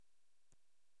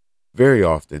Very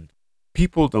often,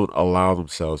 people don't allow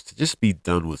themselves to just be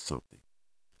done with something.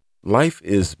 Life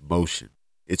is motion,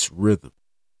 it's rhythm,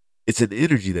 it's an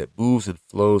energy that moves and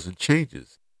flows and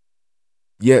changes.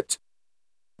 Yet,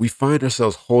 we find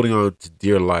ourselves holding on to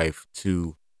dear life,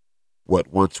 to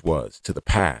what once was, to the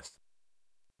past.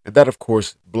 And that, of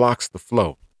course, blocks the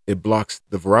flow. It blocks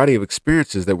the variety of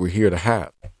experiences that we're here to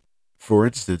have. For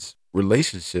instance,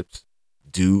 relationships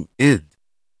do end.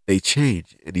 They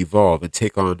change and evolve and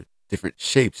take on different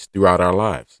shapes throughout our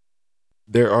lives.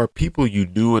 There are people you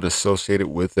knew and associated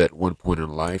with at one point in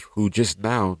life who just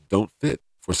now don't fit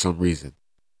for some reason.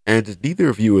 And neither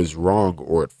of you is wrong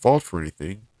or at fault for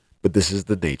anything, but this is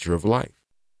the nature of life.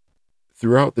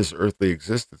 Throughout this earthly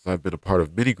existence, I've been a part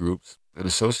of many groups and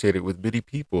associated with many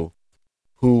people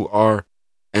who are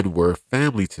and were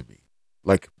family to me,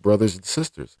 like brothers and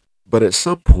sisters. But at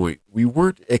some point, we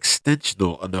weren't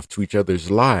extensional enough to each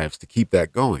other's lives to keep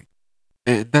that going.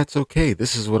 And that's okay.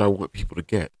 This is what I want people to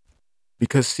get.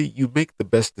 Because, see, you make the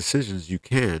best decisions you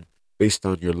can based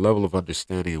on your level of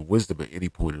understanding and wisdom at any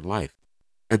point in life.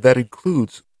 And that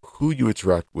includes who you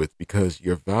interact with because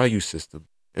your value system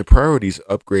and priorities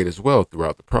upgrade as well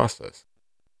throughout the process.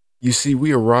 You see,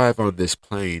 we arrive on this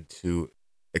plane to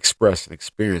express and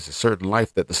experience a certain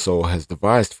life that the soul has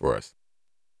devised for us,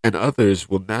 and others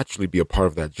will naturally be a part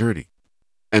of that journey.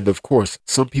 And of course,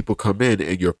 some people come in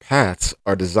and your paths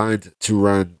are designed to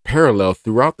run parallel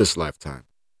throughout this lifetime.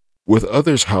 With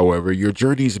others, however, your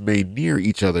journeys may near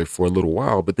each other for a little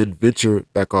while, but then venture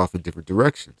back off in different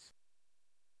directions.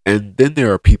 And then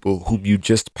there are people whom you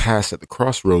just pass at the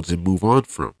crossroads and move on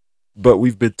from. But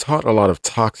we've been taught a lot of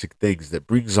toxic things that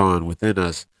brings on within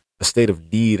us a state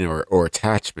of need or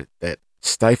attachment that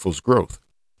stifles growth.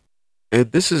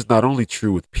 And this is not only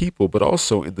true with people, but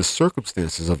also in the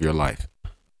circumstances of your life.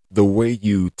 The way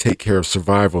you take care of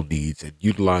survival needs and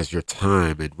utilize your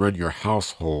time and run your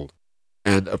household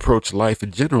and approach life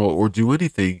in general or do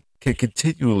anything can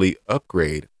continually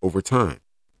upgrade over time.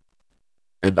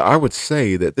 And I would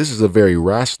say that this is a very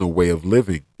rational way of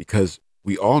living because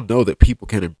we all know that people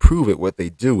can improve at what they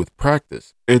do with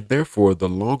practice. And therefore, the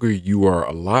longer you are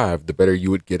alive, the better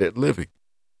you would get at living.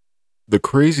 The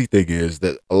crazy thing is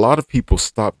that a lot of people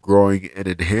stop growing and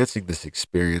enhancing this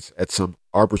experience at some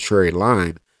arbitrary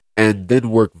line and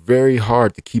then work very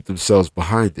hard to keep themselves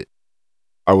behind it.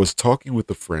 I was talking with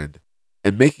a friend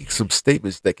and making some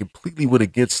statements that completely went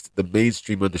against the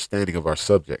mainstream understanding of our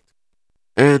subject.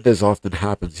 And as often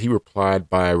happens, he replied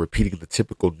by repeating the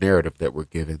typical narrative that we're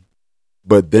given.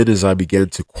 But then, as I began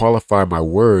to qualify my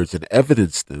words and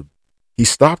evidence them, he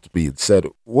stopped me and said,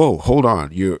 "Whoa, hold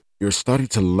on. You're starting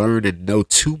to learn and know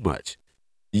too much.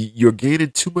 You're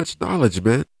gaining too much knowledge,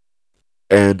 man."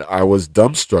 And I was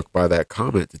dumbstruck by that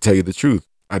comment, to tell you the truth.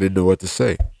 I didn't know what to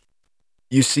say.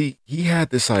 You see, he had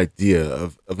this idea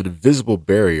of an invisible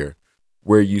barrier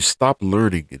where you stop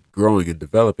learning and growing and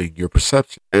developing your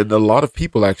perception. And a lot of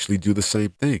people actually do the same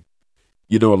thing.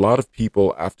 You know, a lot of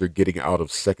people after getting out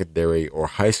of secondary or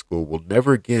high school will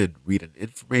never again read an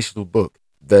informational book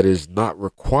that is not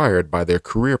required by their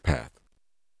career path.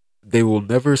 They will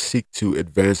never seek to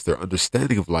advance their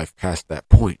understanding of life past that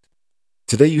point.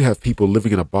 Today, you have people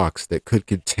living in a box that could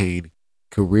contain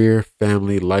career,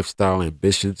 family, lifestyle,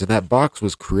 ambitions, and that box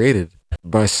was created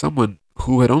by someone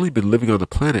who had only been living on the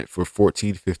planet for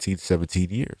 14, 15, 17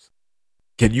 years.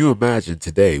 Can you imagine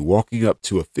today walking up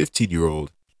to a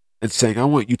 15-year-old and saying, "I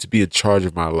want you to be in charge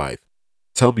of my life.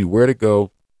 Tell me where to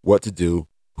go, what to do,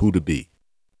 who to be"?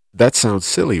 That sounds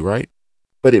silly, right?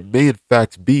 But it may in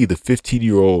fact be the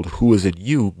 15-year-old who is in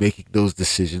you making those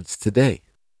decisions today.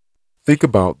 Think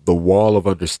about the wall of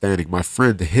understanding my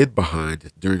friend hid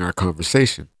behind during our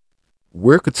conversation.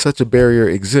 Where could such a barrier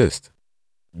exist?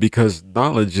 Because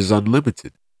knowledge is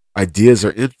unlimited, ideas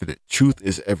are infinite, truth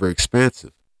is ever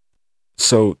expansive.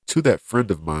 So, to that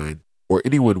friend of mine, or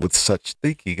anyone with such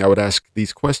thinking, I would ask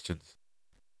these questions.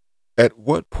 At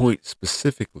what point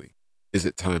specifically is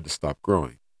it time to stop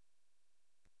growing?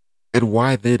 And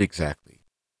why then exactly?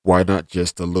 Why not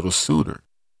just a little sooner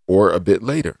or a bit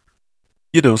later?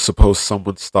 You know, suppose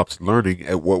someone stops learning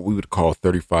at what we would call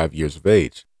 35 years of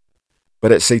age.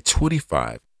 But at say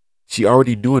 25, she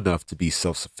already knew enough to be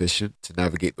self sufficient, to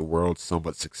navigate the world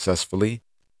somewhat successfully,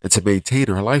 and to maintain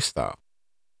her lifestyle.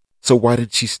 So why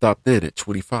didn't she stop then at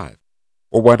 25?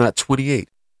 Or why not 28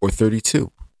 or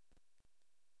 32?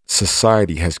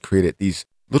 Society has created these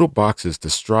little boxes to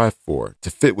strive for, to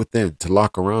fit within, to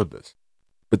lock around us.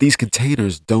 But these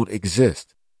containers don't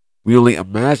exist. We only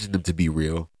imagine them to be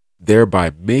real,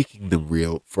 thereby making them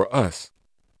real for us.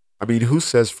 I mean, who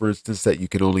says, for instance, that you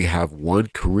can only have one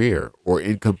career or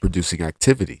income producing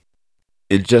activity?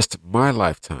 In just my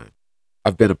lifetime,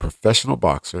 I've been a professional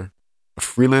boxer, a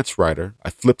freelance writer. I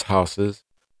flipped houses.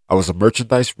 I was a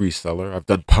merchandise reseller. I've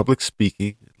done public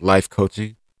speaking, life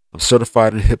coaching. I'm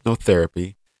certified in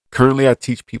hypnotherapy. Currently, I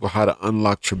teach people how to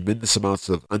unlock tremendous amounts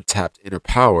of untapped inner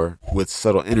power with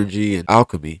subtle energy and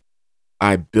alchemy.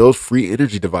 I build free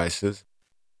energy devices,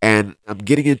 and I'm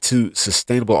getting into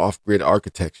sustainable off grid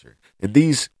architecture. And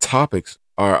these topics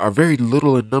are very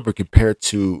little in number compared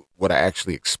to what I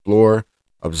actually explore,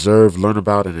 observe, learn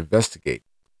about, and investigate.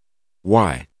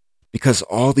 Why? Because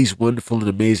all these wonderful and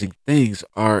amazing things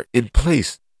are in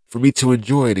place for me to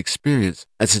enjoy and experience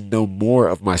and to know more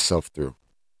of myself through.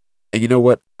 And you know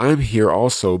what? I'm here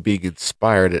also being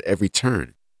inspired at every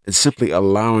turn and simply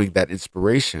allowing that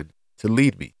inspiration to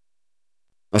lead me.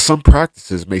 Now, some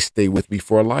practices may stay with me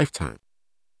for a lifetime.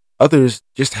 Others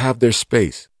just have their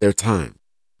space, their time,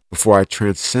 before I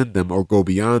transcend them or go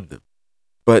beyond them.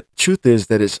 But truth is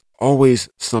that it's always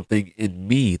something in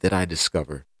me that I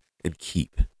discover and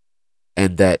keep,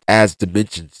 and that adds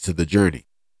dimensions to the journey.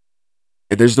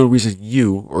 And there's no reason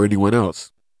you or anyone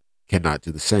else cannot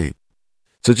do the same.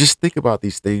 So just think about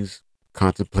these things,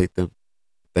 contemplate them.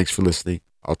 Thanks for listening.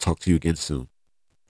 I'll talk to you again soon.